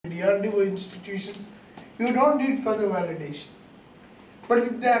DRDO institutions, you don't need further validation. But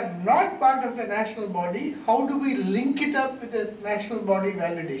if they are not part of a national body, how do we link it up with a national body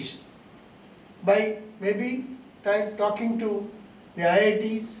validation? By maybe talking to the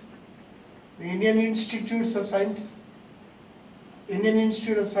IITs, the Indian Institutes of Science, Indian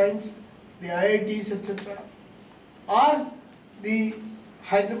Institute of Science, the IITs, etc. Or the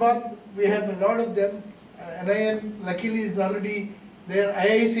Hyderabad, we have a lot of them. NIN luckily is already there,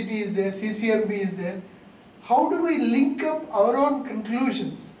 IICT is there, CCMB is there. How do we link up our own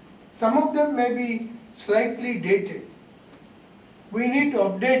conclusions? Some of them may be slightly dated. We need to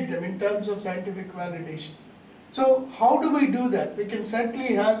update them in terms of scientific validation. So how do we do that? We can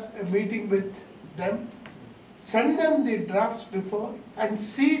certainly have a meeting with them, send them the drafts before, and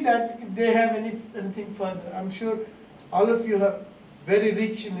see that if they have anything further. I'm sure all of you are very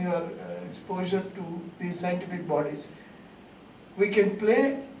rich in your exposure to these scientific bodies. We can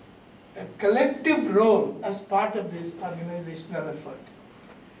play a collective role as part of this organizational effort.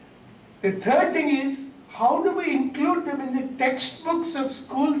 The third thing is, how do we include them in the textbooks of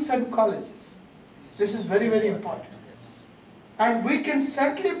schools and colleges? This is very, very important. And we can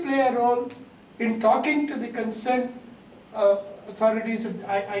certainly play a role in talking to the concerned authorities.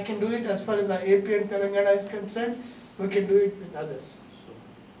 I can do it as far as the AP and Telangana is concerned. We can do it with others.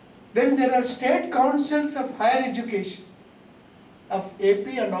 Then there are state councils of higher education of AP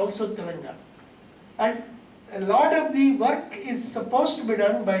and also Telangana. And a lot of the work is supposed to be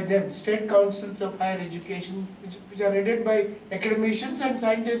done by them, state councils of higher education, which are headed by academicians and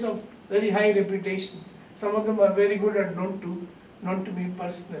scientists of very high reputation. Some of them are very good and known to me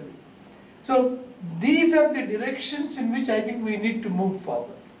personally. So these are the directions in which I think we need to move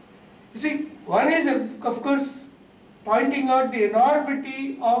forward. You see, one is of course pointing out the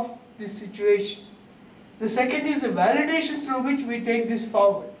enormity of the situation. The second is the validation through which we take this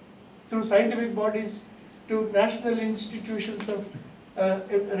forward, through scientific bodies to national institutions of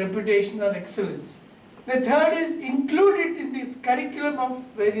reputation or excellence. The third is include it in this curriculum of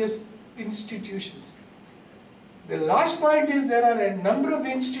various institutions. The last point is there are a number of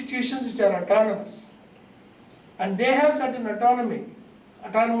institutions which are autonomous, and they have certain autonomy,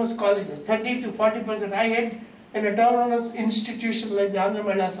 autonomous colleges, 30 to 40%. I had an autonomous institution like the Andhra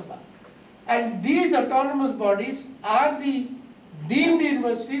Mahila Sabha. And these autonomous bodies are the deemed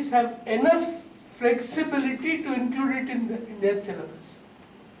universities have enough flexibility to include it in their syllabus.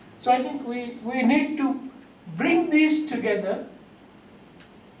 So I think we need to bring these together,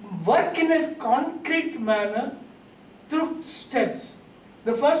 work in a concrete manner through steps.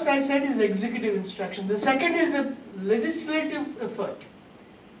 The first I said is executive instruction. The second is a legislative effort.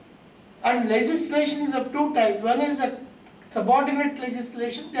 And legislation is of two types. One is a subordinate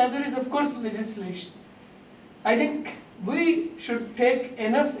legislation, the other is of course legislation. I think we should take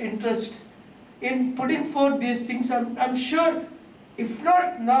enough interest in putting forth these things. I'm sure if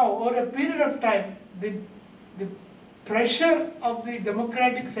not now, over a period of time, the pressure of the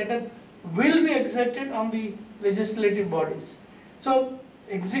democratic setup will be exerted on the legislative bodies. So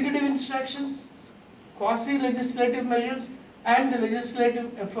executive instructions, quasi-legislative measures and the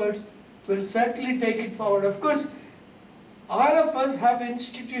legislative efforts will certainly take it forward. Of course, all of us have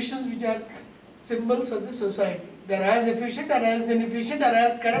institutions which are symbols of the society. They are as efficient or as inefficient or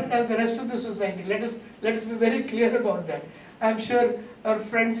as corrupt as the rest of the society. Let us be very clear about that. I am sure our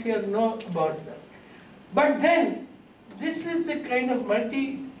friends here know about that. But then, this is the kind of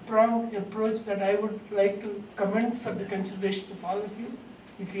multi-pronged approach that I would like to commend for the consideration of all of you.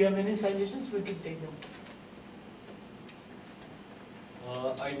 If you have any suggestions, we can take them.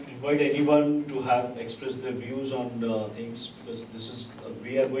 I invite anyone to have expressed their views on things, because this is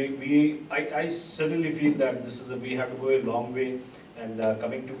I certainly feel that this is we have to go a long way, and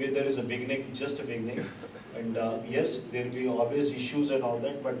coming together is a beginning, just a beginning. And yes, there will be always issues and all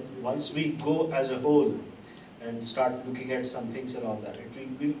that, but once we go as a whole and start looking at some things and all that, it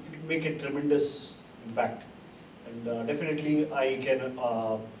will make a tremendous impact. And definitely I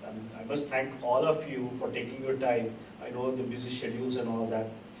must thank all of you for taking your time. I know the busy schedules and all that,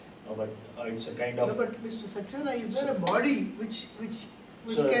 but it's a kind of... No, but Mr. Saxena, is there a body which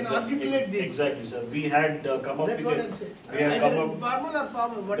can articulate this? Exactly, sir. We had come up That's with what I'm saying. Either informal or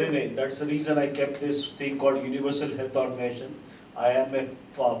formal, whatever. No, that's the reason I kept this thing called Universal Health Organization. I am a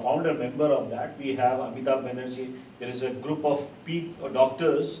founder member of that. We have Amitabh Banerjee. There is a group of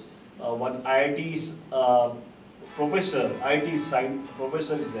doctors, one IIT's IIT science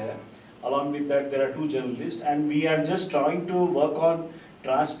professor is there. Along with that, there are two journalists, and we are just trying to work on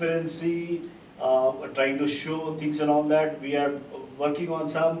transparency, trying to show things and all that. We are working on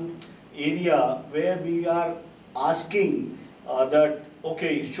some area where we are asking that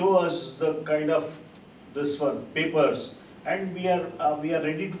okay, show us the kind of this one papers, and we are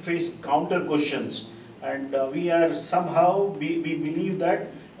ready to face counter questions, and we are somehow we believe that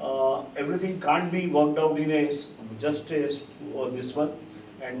everything can't be worked out in a just a this one,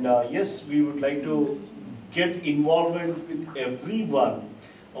 and yes, we would like to get involvement with everyone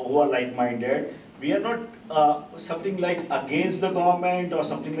who are like-minded. We are not something like against the government or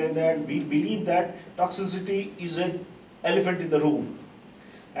something like that. We believe that toxicity is an elephant in the room.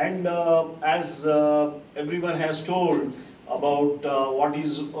 And as everyone has told about what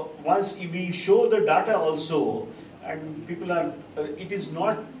is, once we show the data also, and people are, it is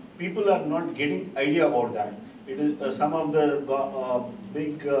not, people are not getting idea about that. It is some of the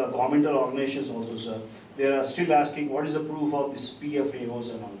big governmental organizations also, sir, they are still asking what is the proof of this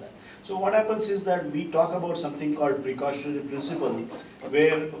PFAOs and all that. So what happens is that we talk about something called precautionary principle,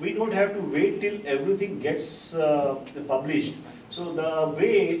 where we don't have to wait till everything gets published. So the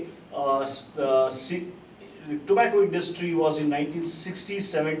way the tobacco industry was in 1960s,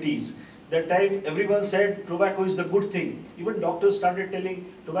 70s, that time everyone said tobacco is the good thing. Even doctors started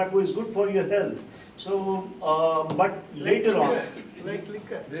telling tobacco is good for your health. So, but later on, like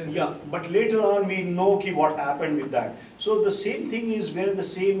liquor. yeah, but later on we know what happened with that. So the same thing is, we're in the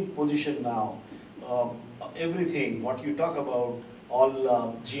same position now. Everything, what you talk about,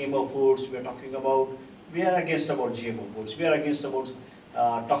 all GMO foods, we're talking about, we are against about GMO foods, we are against about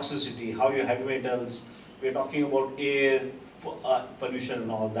toxicity, how you heavy metals, we're talking about air pollution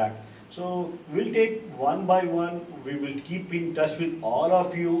and all that. So we'll take one by one, we will keep in touch with all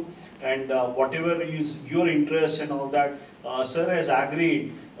of you, and whatever is your interest and all that, sir has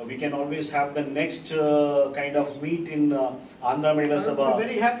agreed, we can always have the next kind of meet in Andhra Mahila Sabha. I'm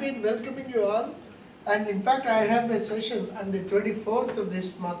very happy in welcoming you all, and in fact I have a session on the 24th of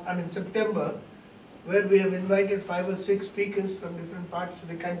this month, September, where we have invited 5 or 6 speakers from different parts of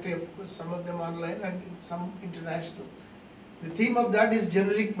the country, of course some of them online and some international. The theme of that is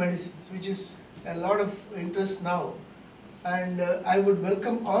generic medicines, which is a lot of interest now. And I would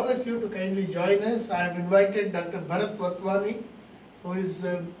welcome all of you to kindly join us. I have invited Dr. Bharat Watwani, who is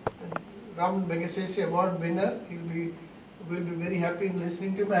Raman Magsaysay Award winner. Will be very happy in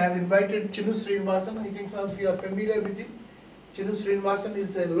listening to him. I have invited Chinu Srinivasan. I think some of you are familiar with him. Chinu Srinivasan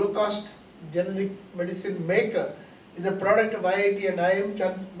is a low-cost generic medicine maker. He's a product of IIT and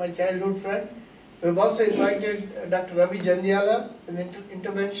IIM, my childhood friend. We have also invited Dr. Ravi Janyala, an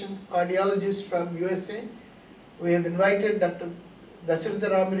intervention cardiologist from USA. We have invited Dr.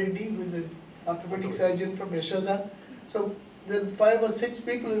 Dasharatha Ramareddy, who is an orthopedic surgeon from Yashoda. So then 5 or 6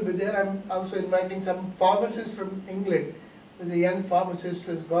 people will be there. I'm also inviting some pharmacists from England. There's a young pharmacist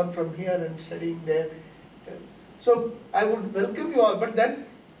who has gone from here and studying there. So I would welcome you all, but then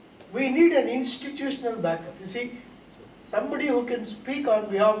we need an institutional backup. You see, somebody who can speak on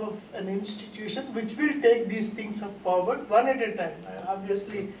behalf of an institution which will take these things forward one at a time.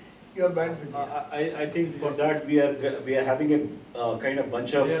 Obviously, you're bad with I think for that we are having a kind of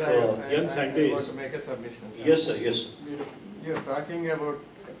bunch of young scientists. I want to make a submission. Yes, sir. Yes. You're talking about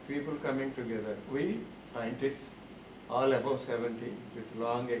people coming together. We scientists, all above 70, with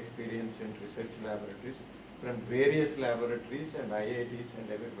long experience in research laboratories, from various laboratories and IITs and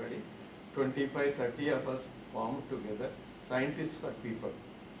everybody, 25, 30 of us formed together, scientists for people.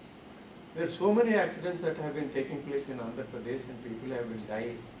 There are so many accidents that have been taking place in Andhra Pradesh and people have been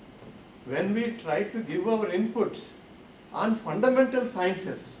dying. When we try to give our inputs on fundamental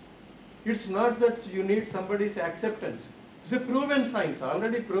sciences, it's not that you need somebody's acceptance. It's a proven science,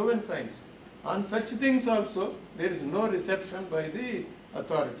 already proven science. On such things also, there is no reception by the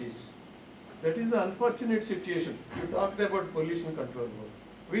authorities. That is the unfortunate situation. You talked about pollution control board.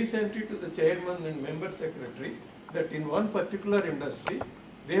 We sent it to the chairman and member secretary that in one particular industry,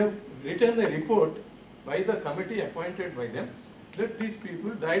 they have written a report by the committee appointed by them that these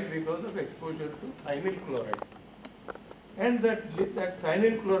people died because of exposure to thionyl chloride. And that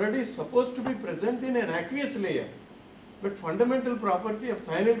thionyl chloride is supposed to be present in an aqueous layer. But fundamental property of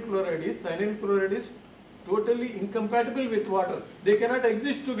thionyl chloride is totally incompatible with water. They cannot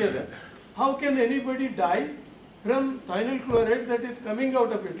exist together. How can anybody die from thionyl chloride that is coming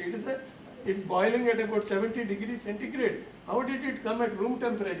out of it? It's boiling at about 70 degrees centigrade. How did it come at room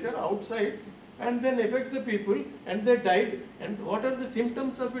temperature outside and then affect the people and they died? And what are the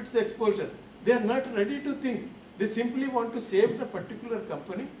symptoms of its exposure? They are not ready to think. They simply want to save the particular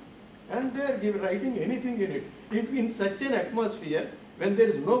company and they are writing anything in it. In such an atmosphere, when there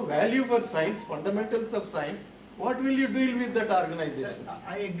is no value for science, fundamentals of science, what will you deal with that organization? Sir,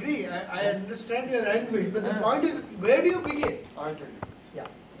 I agree. I understand your language, but the point is, where do you begin? I'll tell you. Yeah.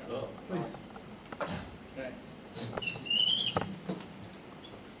 Please.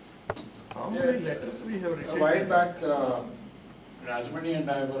 How many letters we have A written? while back, Rajmani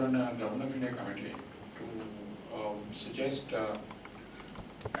and I were on a Government of India committee to suggest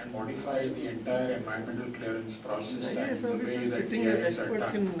and modify the entire environmental clearance process and IAS the way officers that sitting the as TICs are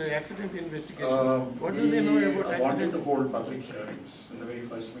experts done. in accident investigations. What do they know about We wanted accidents? to hold public hearings in the very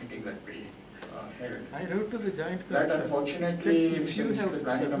first meeting that we held. I wrote to the joint That collector. unfortunately, If you since have the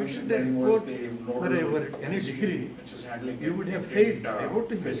planning submitted commission the then was report the for nodal any agency degree, which was handling you it, would have it failed didn't, about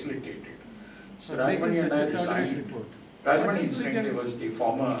to him. facilitate it. So for making Rajmani and I such a chartered resigned. report. Rajmani What else we incidentally can- was the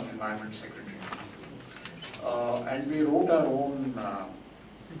former environment secretary. And we wrote our own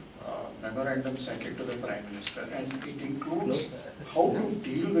memorandum, sent it to the Prime Minister, and it includes how to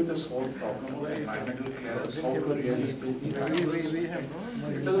deal with this whole problem of environmental clearance, how to really do We have no.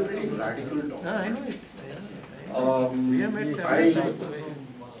 it is a pretty radical I document. know it. We have met several I times.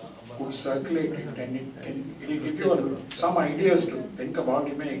 would circulate it and it'll give you some ideas to think about.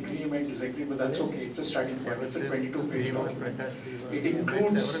 You may agree, you may disagree, but that's okay. It's a starting point. It's a 22-page document. It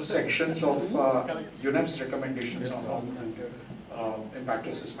includes sections of UNEP's recommendations on impact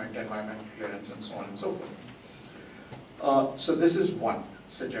assessment, environmental clearance, and so on and so forth. So this is one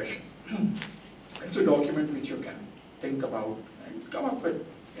suggestion. It's a document which you can think about and come up with,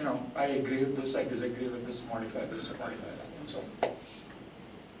 I agree with this, I disagree with this, modify this, modify that, and so on.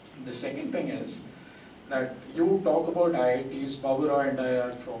 The second thing is that you talk about IITs, Babura and I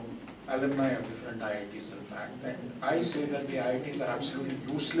are from alumni of different IITs in fact, and I say that the IITs are absolutely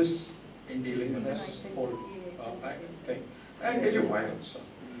useless in dealing with this whole thing. And I'll tell you why also.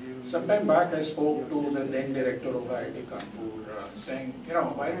 Sometime back I spoke to the then director of IIT Kanpur saying,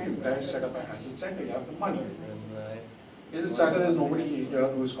 why don't you guys set up a hazard center? You have the money. Is it Sagar, there's nobody here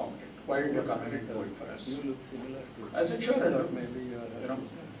who is competent? Why didn't you come in and do it for us? I said, sure, I will.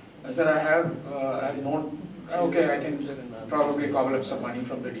 I said, I've known, okay, I can probably cobble up some money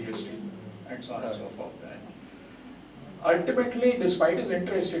from the DST and so on and so forth. And ultimately, despite his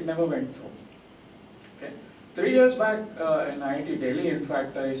interest, it never went through. Okay. 3 years back in IIT Delhi, in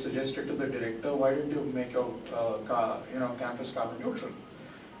fact, I suggested to the director, why don't you make your campus carbon neutral?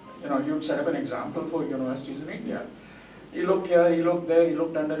 You'd set up an example for universities in India. He looked here, he looked there, he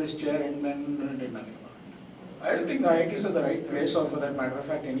looked under his chair, and then did nothing about it. I don't think the IITs are the right place, or for that matter of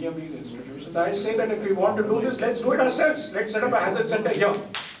fact, any of these institutions. I say that if we want to do this, let's do it ourselves. Let's set up a hazard center here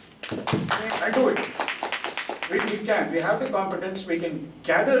and do it. We can. We have the competence. We can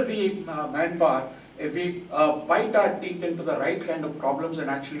gather the manpower if we bite our teeth into the right kind of problems and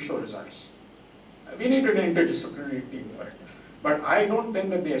actually show results. We need an interdisciplinary team for it. But I don't think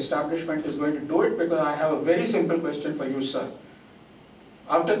that the establishment is going to do it, because I have a very simple question for you, sir.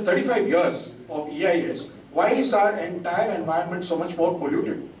 After 35 years of EIS, why is our entire environment so much more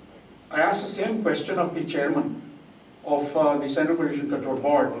polluted? I asked the same question of the chairman of the Central Pollution Control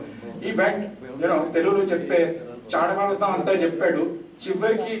Board. He went, Telugu chepte, Chadavadata anta cheppedu,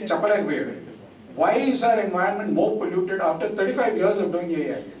 chivariki chapalekpoyadu. Why is our environment more polluted after 35 years of doing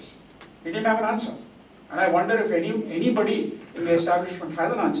EIS? He didn't have an answer. And I wonder if anybody in the establishment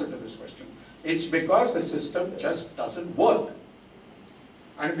has an answer to this question. It's because the system just doesn't work.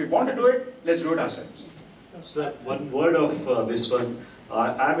 And if we want to do it, let's do it ourselves. Sir, one word of this one.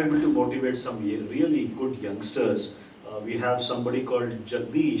 I'm able to motivate some really good youngsters. We have somebody called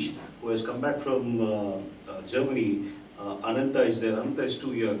Jagdish who has come back from Germany. Ananta is there. Ananta is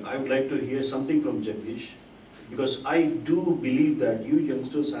 2 years. I would like to hear something from Jagdish, because I do believe that you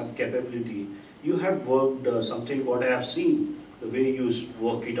youngsters have capability. You have worked something what I have seen, the way you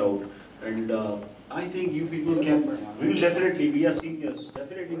work it out. And I think you people can, we will definitely, we are seniors,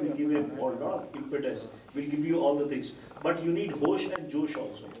 definitely will give a lot of impetus. We'll give you all the things. But you need Hosh and Josh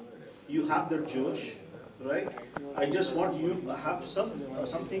also. You have that Josh, right? I just want you to have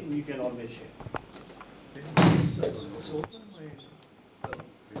something you can always share.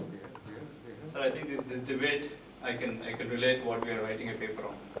 Sir, I think this debate, I can relate what we are writing a paper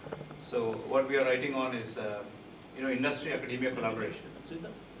on. So what we are writing on is, industry academia collaboration.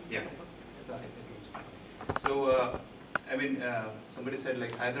 Yeah. So somebody said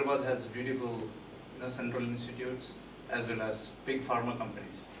like Hyderabad has beautiful, central institutes as well as big pharma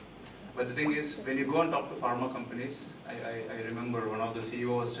companies. But the thing is, when you go and talk to pharma companies, I remember one of the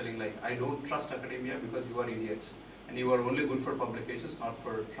CEOs was telling like, I don't trust academia because you are idiots and you are only good for publications, not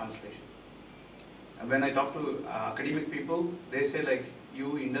for translation. And when I talk to academic people, they say like,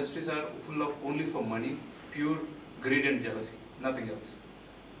 you industries are full of only for money, pure greed and jealousy, nothing else.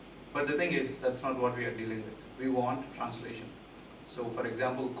 But the thing is, that's not what we are dealing with. We want translation. So for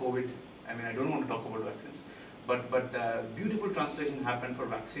example, COVID, I don't want to talk about vaccines, but beautiful translation happened for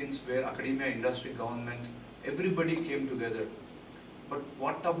vaccines where academia, industry, government, everybody came together. But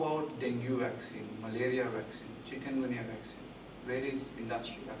what about dengue vaccine, malaria vaccine, chikungunya vaccine? Where is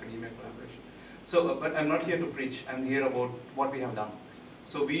industry, academia collaboration? So, but I'm not here to preach, I'm here about what we have done.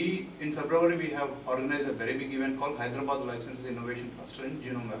 So in February, we have organized a very big event called Hyderabad Life Sciences Innovation Cluster in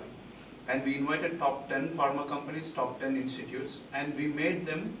Genome Valley. And we invited top 10 pharma companies, top 10 institutes, and we made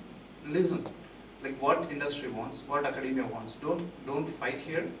them listen. Like what industry wants, what academia wants. Don't fight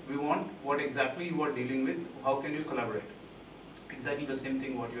here. We want what exactly you are dealing with, how can you collaborate? Exactly the same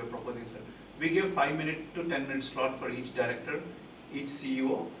thing what you are proposing, sir. We give 5-minute to 10-minute slot for each director, each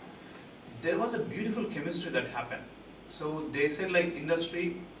CEO. There was a beautiful chemistry that happened. So they said like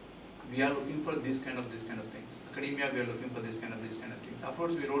industry, we are looking for this kind of things. Academia, we are looking for this kind of things.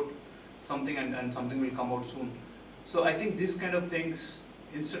 Afterwards we wrote something and something will come out soon. So I think this kind of things,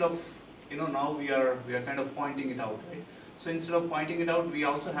 instead of, now we are kind of pointing it out, right? So instead of pointing it out, we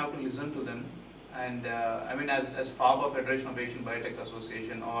also have to listen to them. And I mean, as FABA, Federation of Asian Biotech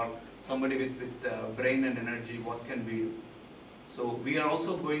Association, or somebody with brain and energy, what can we do? So we are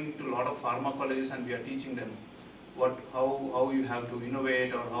also going to a lot of pharma colleges and we are teaching them how you have to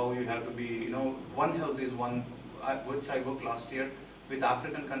innovate, or how you have to be, One Health is one, which I worked last year with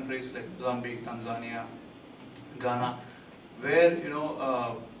African countries like Mozambique, Tanzania, Ghana, where,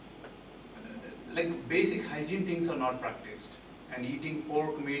 like basic hygiene things are not practiced. And eating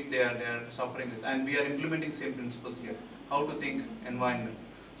pork meat, they are suffering with. And we are implementing same principles here. How to think environment.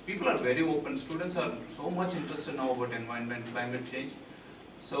 People are very open. Students are so much interested now about environment, climate change.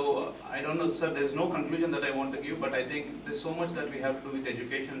 So I don't know, sir, there's no conclusion that I want to give, but I think there's so much that we have to do with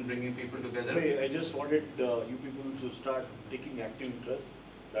education, bringing people together. I just wanted you people to start taking active interest.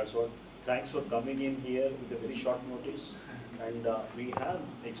 That's what. Thanks for coming in here with a very short notice. And we have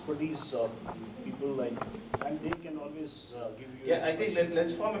expertise of people like, and they can always give you. Yeah, I think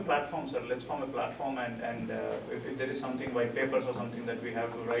let's form a platform, sir. Let's form a platform, and if there is something, white papers or something that we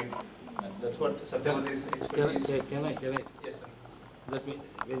have to write, that's what Satyavati's expertise. Can I? Yes, sir. Let me,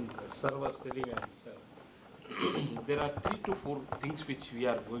 when sir was telling us, there are 3 to 4 things which we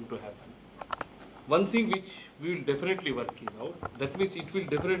are going to happen. One thing which we will definitely working out, that means it will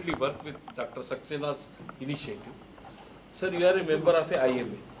definitely work with Dr. Saksena's initiative. Sir, you are a member of a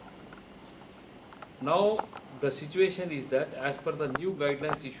IMA. Now, the situation is that as per the new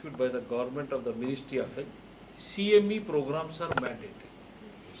guidelines issued by the government of the Ministry of Health, CME programs are mandatory.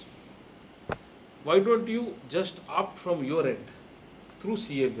 Why don't you just opt from your end through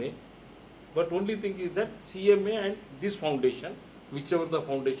CMA? But only thing is that CMA and this foundation, whichever the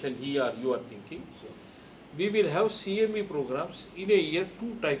foundation he or you are thinking, we will have CME programs in a year,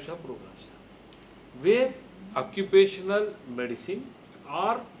 2 types of programs, where occupational medicine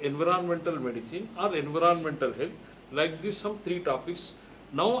or environmental medicine or environmental health, like this some 3 topics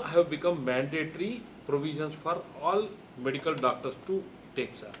now have become mandatory provisions for all medical doctors to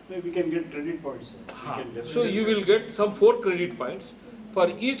take, sir. Maybe we can get credit points. So you will get some 4 credit points. For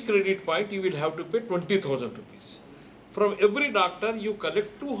each credit point you will have to pay 20,000 rupees. From every doctor you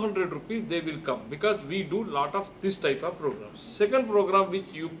collect 200 rupees, they will come, because we do lot of this type of programs. Second program which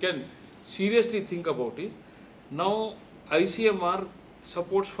you can seriously think about is, now ICMR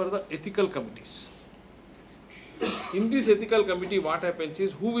supports for the ethical committees. In this ethical committee, what happens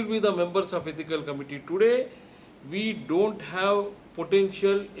is, who will be the members of ethical committee? Today, we don't have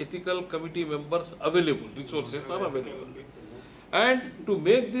potential ethical committee members available, resources are available. And to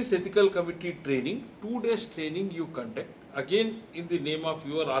make this ethical committee training, 2 days training you conduct, again in the name of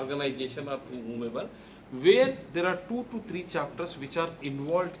your organization or whomever, where there are 2 to 3 chapters which are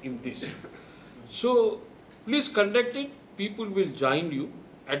involved in this. So, please conduct it, people will join you.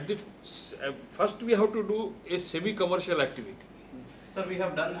 At the first we have to do a semi-commercial activity. Sir, we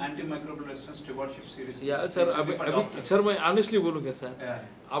have done antimicrobial resistance stewardship series. Yeah, sir, sir मैं honestly बोलूँगा sir,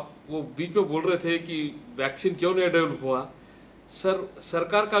 आप वो बीच में बोल रहे थे कि vaccine क्यों नहीं डेवलप हुआ? सर,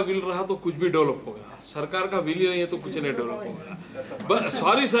 सरकार का विल रहा तो कुछ भी डेवलप होगा, सरकार का विल ही नहीं है तो कुछ नहीं डेवलप होगा.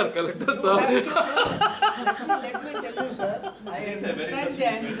 Sorry sir, collector sir. Let me tell you, sir, I understand the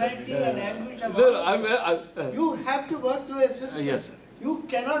anxiety and anguish about you have to work through a system. Yes, sir. You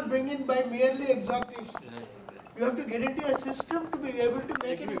cannot bring in by merely exhortation. You have to get into a system to be able to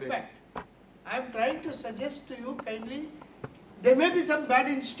make an impact. I am trying to suggest to you kindly, there may be some bad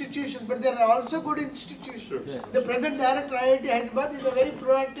institutions, but there are also good institutions. Sure. Yeah. The present director IIT Hyderabad is a very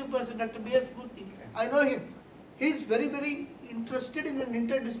proactive person, Dr. B.S. Murthy. I know him. He is very, very interested in an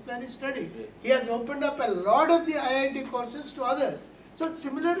interdisciplinary study. He has opened up a lot of the IIT courses to others. So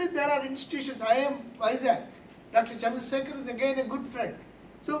similarly, there are institutions. I am Isaac. Dr. Chandrasekhar is again a good friend.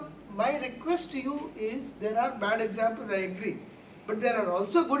 So my request to you is, there are bad examples, I agree. But there are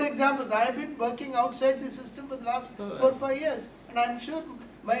also good examples. I have been working outside the system for the last 4 or 5 years. and I'm sure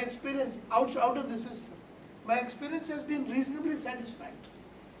my experience out of the system, my experience has been reasonably satisfactory.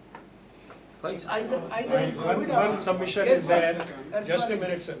 Fine. Either One COVID or- submission Yes, is sir. there, That's just a fine.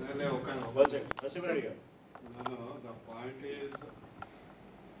 minute, sir. One second, Nasim here. No, the point is,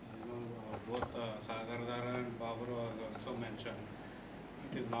 both Sagardara and Babur has also mentioned,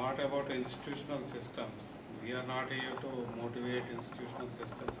 it is not about institutional systems. We are not here to motivate institutional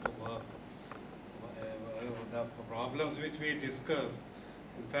systems to work. The problems which we discussed,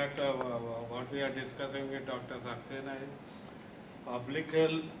 in fact, what we are discussing with Dr. Saxena is, public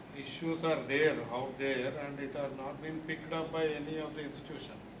health issues are there, out there, and it has not been picked up by any of the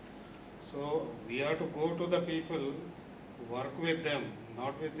institutions. So we have to go to the people, work with them,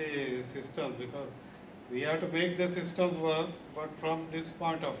 not with the systems, because we have to make the systems work, but from this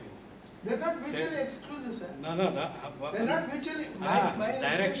point of view. They're not mutually exclusive, sir. No, They're not mutually, my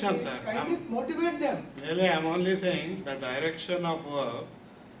direction, request is sir. kindly motivate them. Really, I'm only saying the direction of work,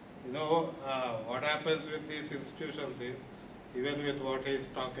 what happens with these institutions is, even with what he is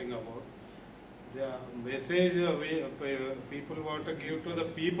talking about, the message people want to give to the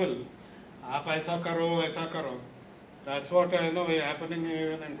people, aap aisa karo, that's what I know is happening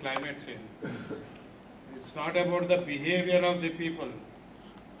even in climate change. It's not about the behavior of the people.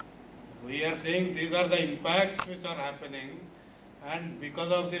 We are saying these are the impacts which are happening, and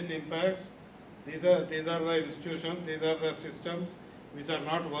because of these impacts, these are the institutions, these are the systems which are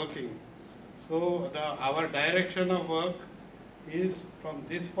not working. So our direction of work is from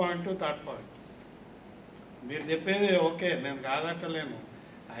this point to that point. మీరు చెప్పేది okay, నేను కాదంటలేను.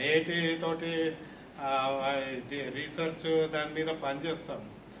 IIT తోటి research దాని మీద పనిచేస్తాం.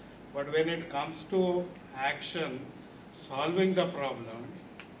 But when it comes to action, solving the problem,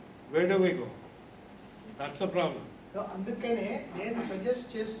 where do we go? That's the problem. అందుకనే నేను suggest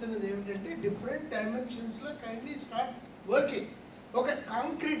చేస్తున్నది ఏమిటంటే డిఫరెంట్ డైమెన్షన్స్లో కైండ్లీ స్టార్ట్ వర్కింగ్. ఒక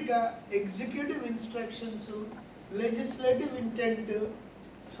కాంక్రీట్గా executive instructions, legislative intent,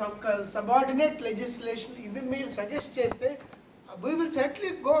 subordinate legislation, ఇవి మీరు సజెస్ట్ చేస్తే we will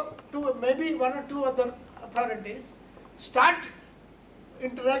certainly go to maybe one or two other authorities, start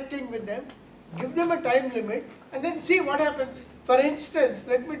interacting with them, give them a time limit, and then see what happens. For instance,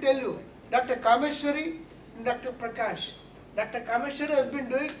 let me tell you, Dr. Kameshwari and Dr. Prakash. Dr. Kameshwari has been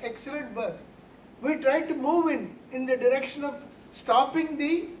doing excellent work. We try to move in the direction of stopping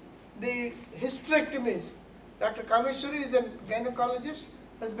the hysterectomies. Dr. Kameshwari is a gynecologist,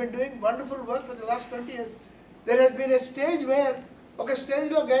 has been doing wonderful work for the last 20 years. There has been a stage where,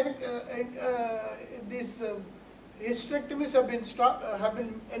 these hysterectomies have been stopped, have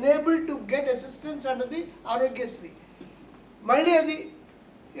been enabled to get assistance under the Arogyasri. Mali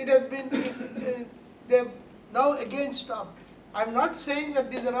it has been, they have now again stopped. I am not saying that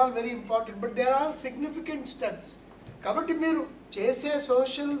these are all very important, but they are all significant steps. కాబట్టి మీరు చేసే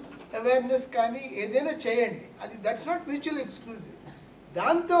social awareness కానీ ఏదైనా చేయండి, అది that's not mutual exclusive.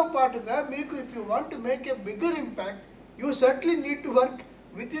 దాంతో పాటుగా మీకు if you want to make a bigger impact, you సర్ట్లీ need to work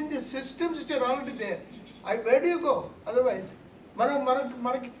with in the systems which are already there. Wear do you go otherwise?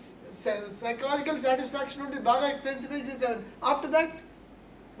 మనకి psychological satisfaction ఉంటుంది, బాగా sensitise చేసాను. After that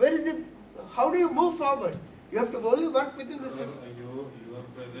where is it? How do you move forward? You have to only work with in the system. Your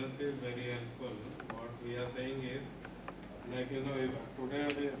presence is very helpful. What we are saying is, like today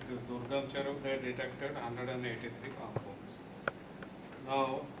the Durgam Charup, they detected 183 compounds. Now,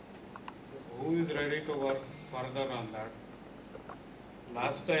 who is ready to work further on that?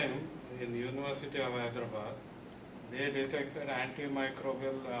 Last time in University of Hyderabad, they detected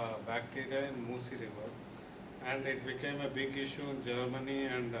antimicrobial bacteria in Musi River, and it became a big issue in Germany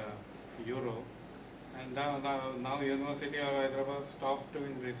and Europe. And now University of Hyderabad stopped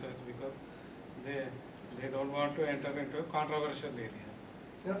doing research because they don't want to enter into a controversial area.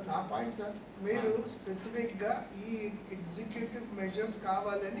 నా point sir, మీరు స్పెసిఫిక్గా ఈ executive measures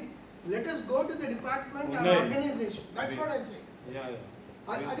కావాలని let us go to the department and organization. That's what I'm saying. Yeah.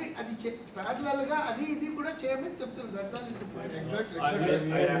 అది ప్యారలల్గా అది ఇది కూడా చేయమని చెప్తున్నారు. That's all is the point. Exactly.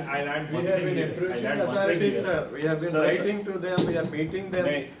 I'll add We one have thing been here. approaching I'll add one thing authorities, here. sir. We have been Sir, writing to them, we are meeting them,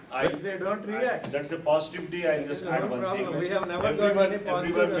 but they don't react. That's a positivity. I'll just No add one problem. thing. We have never got any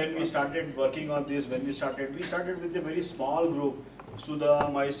positive Everyone, when we response. started working on this, we started with a very small group. Sudha,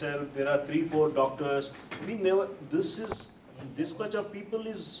 myself, there are 3-4 doctors. We never, this much of people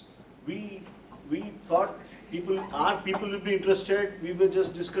is, we thought people will be interested. We were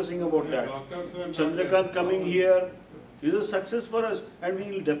just discussing about that. Doctors and Chandrakant coming here is a success for us, and we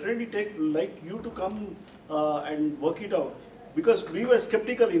will definitely like you to come and work it out, because we were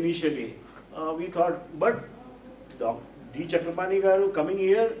skeptical initially. We thought, but D. Chakrapani garu coming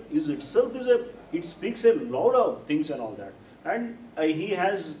here it speaks a lot of things and all that. And he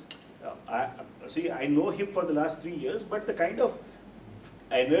has, I know him for the last 3 years, but the kind of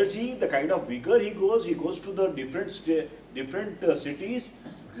energy, the kind of vigor he goes to the different cities,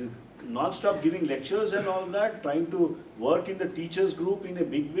 non-stop giving lectures and all that, trying to work in the teachers group in a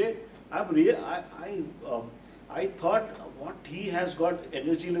big way. I thought what he has got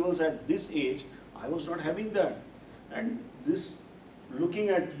energy levels at this age, I was not having that. And this, looking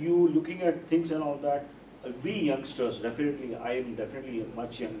at you, looking at things and all that, we youngsters, definitely, I am definitely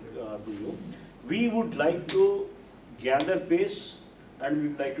much young to you, we would like to gather pace and we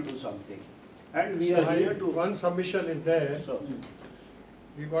would like to do something. And we are here to... One submission is there. So,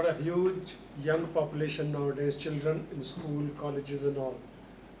 We've got a huge young population nowadays, children in school, colleges and all.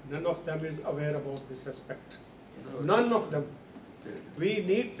 None of them is aware about this aspect. None of them. We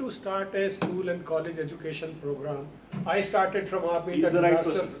need to start a school and college education program. I started from our He's the right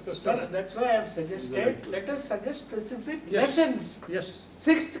disaster person. system. Sir, that's why I have suggested, let us suggest specific Yes. lessons. Yes.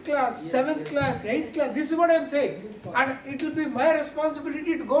 6th class, 7th class, 8th class, this is what I am saying. And it will be my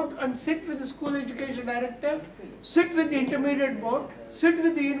responsibility to go and sit with the school education director, sit with the intermediate board, sit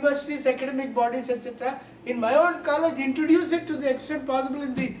with the universities, academic bodies, etc. In my own college, introduce it to the extent possible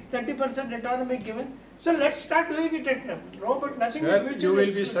in the 30% autonomy given. So let's start doing it at no, but nothing Sir, is mutually you will be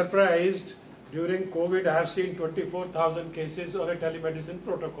exclusive. surprised, during COVID I have seen 24,000 cases on a telemedicine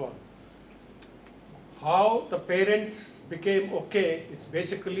protocol. How the parents became okay, it's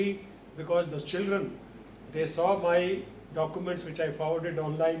basically because those children, they saw my documents which I forwarded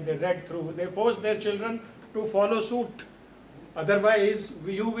online, they read through, they forced their children to follow suit. Otherwise,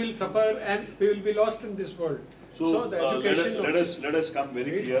 you will suffer and we will be lost in this world. So the education let us come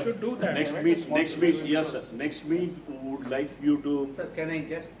very we clear. should do that. Next meet, yes sir. Next meet, we would like you to... Sir, can I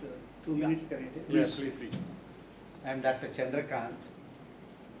just 2 minutes can I take? Yes. Please. I am Dr. Chandrakant.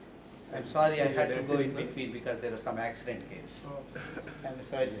 I'm sorry I had to go in between because there was some accident case. I'm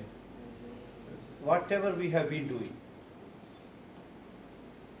sorry. Whatever we have been doing,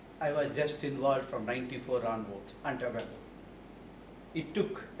 I was just involved from 94 onwards until now. It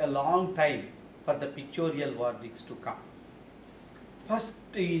took a long time for the pictorial verdicts to come.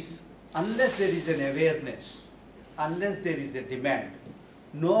 First is, unless there is an awareness, unless there is a demand,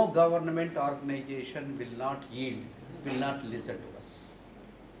 no government organization will not yield, will not listen to us.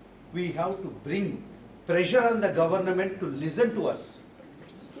 We have to bring pressure on the government to listen to us.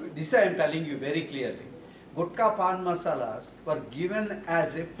 This I am telling you very clearly. Gutka pan masalas were given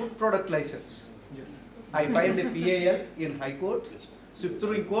as a food product license. Yes. I filed a PAL in High Court,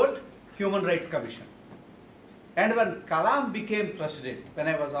 Supreme Court, Human Rights Commission. And when Kalam became president, when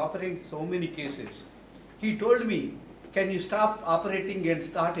I was operating so many cases, he told me, can you stop operating and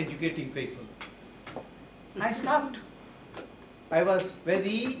start educating people? I stopped. I was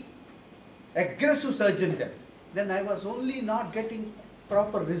very aggressive surgeon then. Then I was only not getting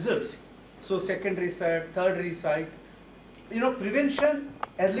proper results. So secondary side, third side, prevention,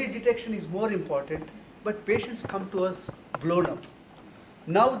 early detection is more important, but patients come to us blown up.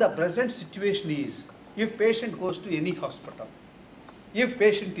 Now the present situation is, if patient goes to any hospital, if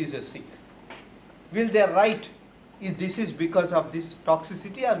patient is sick, will they write, this is because of this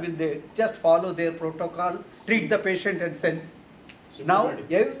toxicity, or will they just follow their protocol, treat the patient and send? Now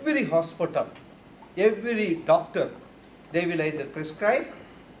every hospital, every doctor, they will either prescribe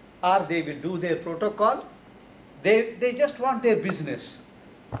or they will do their protocol. They just want their business.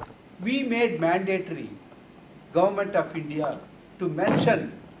 We made mandatory, Government of India, to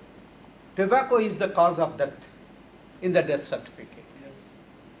mention tobacco is the cause of death in the death certificate. Yes.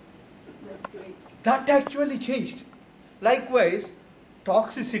 That's great. That actually changed. Likewise,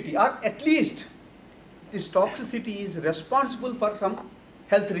 toxicity, or at least this toxicity is responsible for some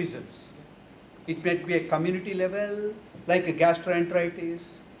health reasons. It might be a community level, like a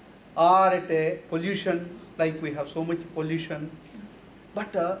gastroenteritis, or at a pollution, like we have so much pollution.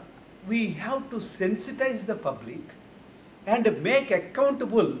 But we have to sensitize the public and make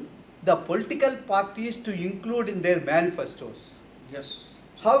accountable the political parties to include in their manifestos. Yes.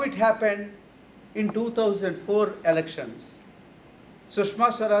 How it happened in 2004 elections.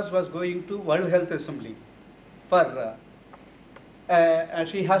 Sushma Swaraj was going to World Health Assembly for,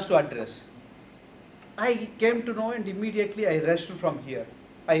 she has to address. I came to know and immediately I rushed from here.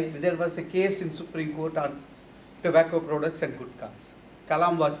 There was a case in Supreme Court on tobacco products and gutkhas.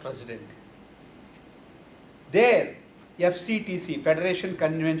 Kalam was president. There, FCTC, Federation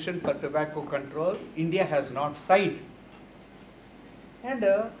Convention for Tobacco Control, India has not signed. And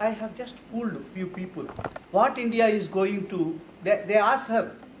I have just pulled a few people. What India is going to, they asked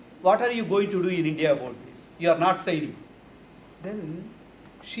her, what are you going to do in India about this? You are not signing. Then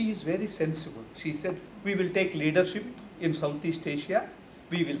she is very sensible. She said, we will take leadership in Southeast Asia.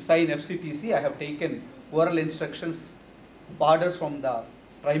 We will sign FCTC. I have taken oral instructions, orders from the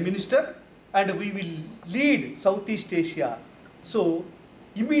Prime Minister, and we will lead Southeast Asia. So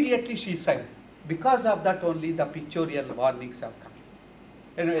immediately she signed. Because of that only the pictorial warnings have come.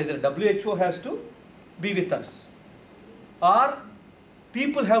 And either WHO has to be with us, or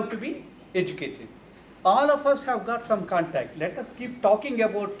people have to be educated. All of us have got some contact. Let us keep talking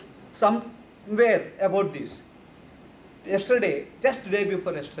about somewhere about this. Yesterday, just day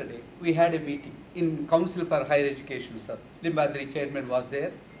before yesterday, we had a meeting in Council for Higher Education, sir. Limbadri chairman was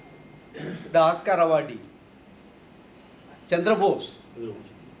there. The Oscar awardee, Chandra Bose,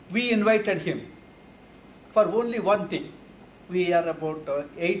 we invited him for only one thing. We are about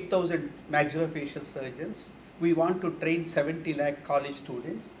 8,000 maxillofacial surgeons. We want to train 70 lakh college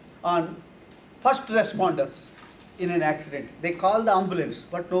students on first responders in an accident. They call the ambulance,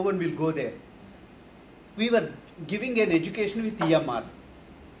 but no one will go there. We were giving an education with EMR.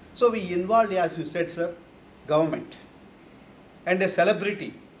 So we involved, as you said, sir, government and a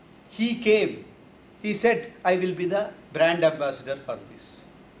celebrity. He came, he said, I will be the brand ambassador for this.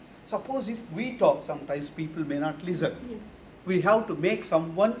 Suppose if we talk, sometimes people may not listen. Yes. We have to make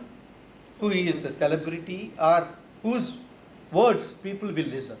someone who is a celebrity or whose words people will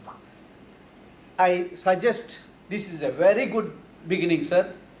listen. I suggest this is a very good beginning,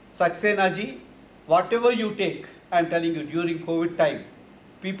 sir. Saxena ji, whatever you take, I am telling you, during COVID time,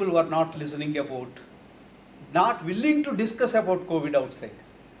 people were not listening about, not willing to discuss about COVID outside.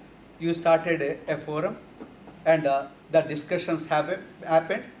 You started a forum, and the discussions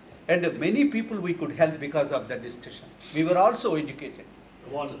happened, and many people we could help because of the discussion. We were also educated.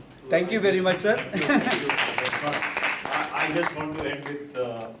 Thank you very much, sir. I just want to end with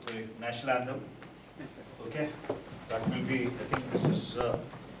the national anthem. Yes, sir. Okay, that will be, I think this is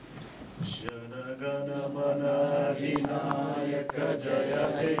Janagana Mana Adhinayaka Jaya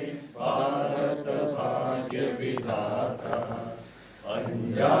He Bharat Bhagya Vidhata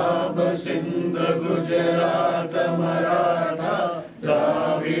Punjab Sindh Gujarat Maratha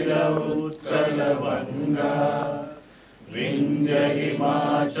Dravida Uttal Vanga Vindhya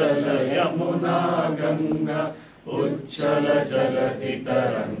Himachal Yamuna Ganga Uchala Jalati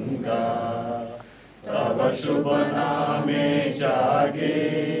Taranga Tava Shubha Name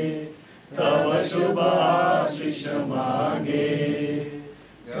Jage Tava Shubha Ashish Mage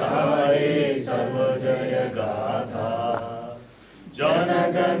Gaye Tava Jaya Gatha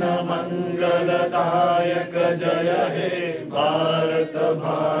Janagana Mangaladayaka Jaya He Bharat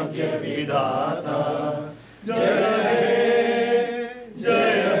Bhagya Vidhata Jaya He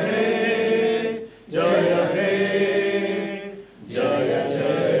Jaya He Jaya He Jaya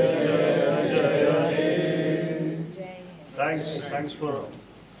Jaya Jaya Jaya He. Thanks for